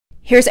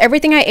Here's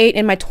everything I ate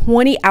in my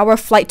 20-hour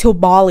flight to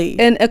Bali.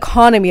 In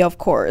economy, of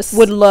course.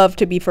 Would love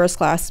to be first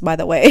class, by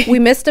the way. We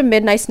missed a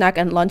midnight snack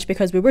and lunch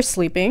because we were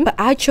sleeping, but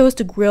I chose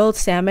the grilled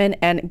salmon,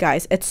 and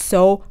guys, it's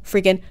so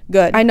freaking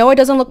good. I know it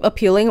doesn't look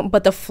appealing,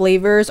 but the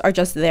flavors are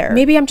just there.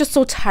 Maybe I'm just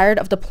so tired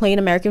of the plain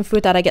American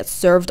food that I get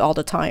served all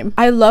the time.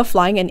 I love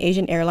flying in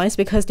Asian airlines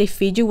because they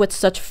feed you with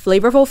such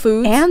flavorful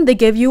food and they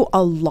give you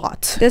a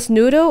lot. This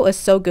noodle is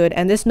so good,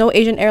 and there's no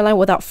Asian airline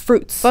without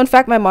fruits. Fun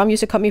fact, my mom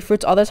used to cut me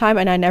fruits all the time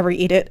and I never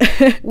eat it.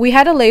 We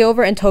had a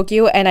layover in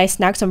Tokyo and I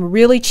snacked some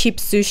really cheap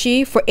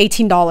sushi for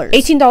 $18.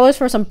 $18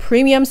 for some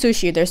premium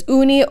sushi. There's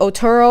uni,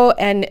 otoro,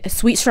 and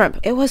sweet shrimp.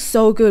 It was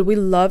so good. We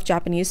love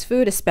Japanese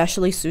food,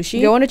 especially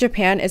sushi. Going to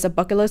Japan is a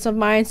bucket list of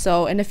mine,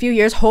 so in a few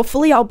years,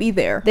 hopefully I'll be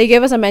there. They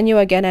gave us a menu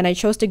again and I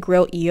chose to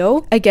grill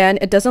io. Again,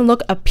 it doesn't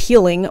look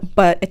appealing,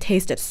 but it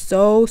tasted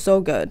so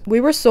good.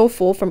 We were so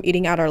full from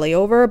eating at our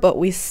layover, but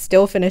we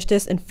still finished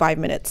this in 5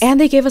 minutes. And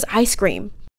they gave us ice cream.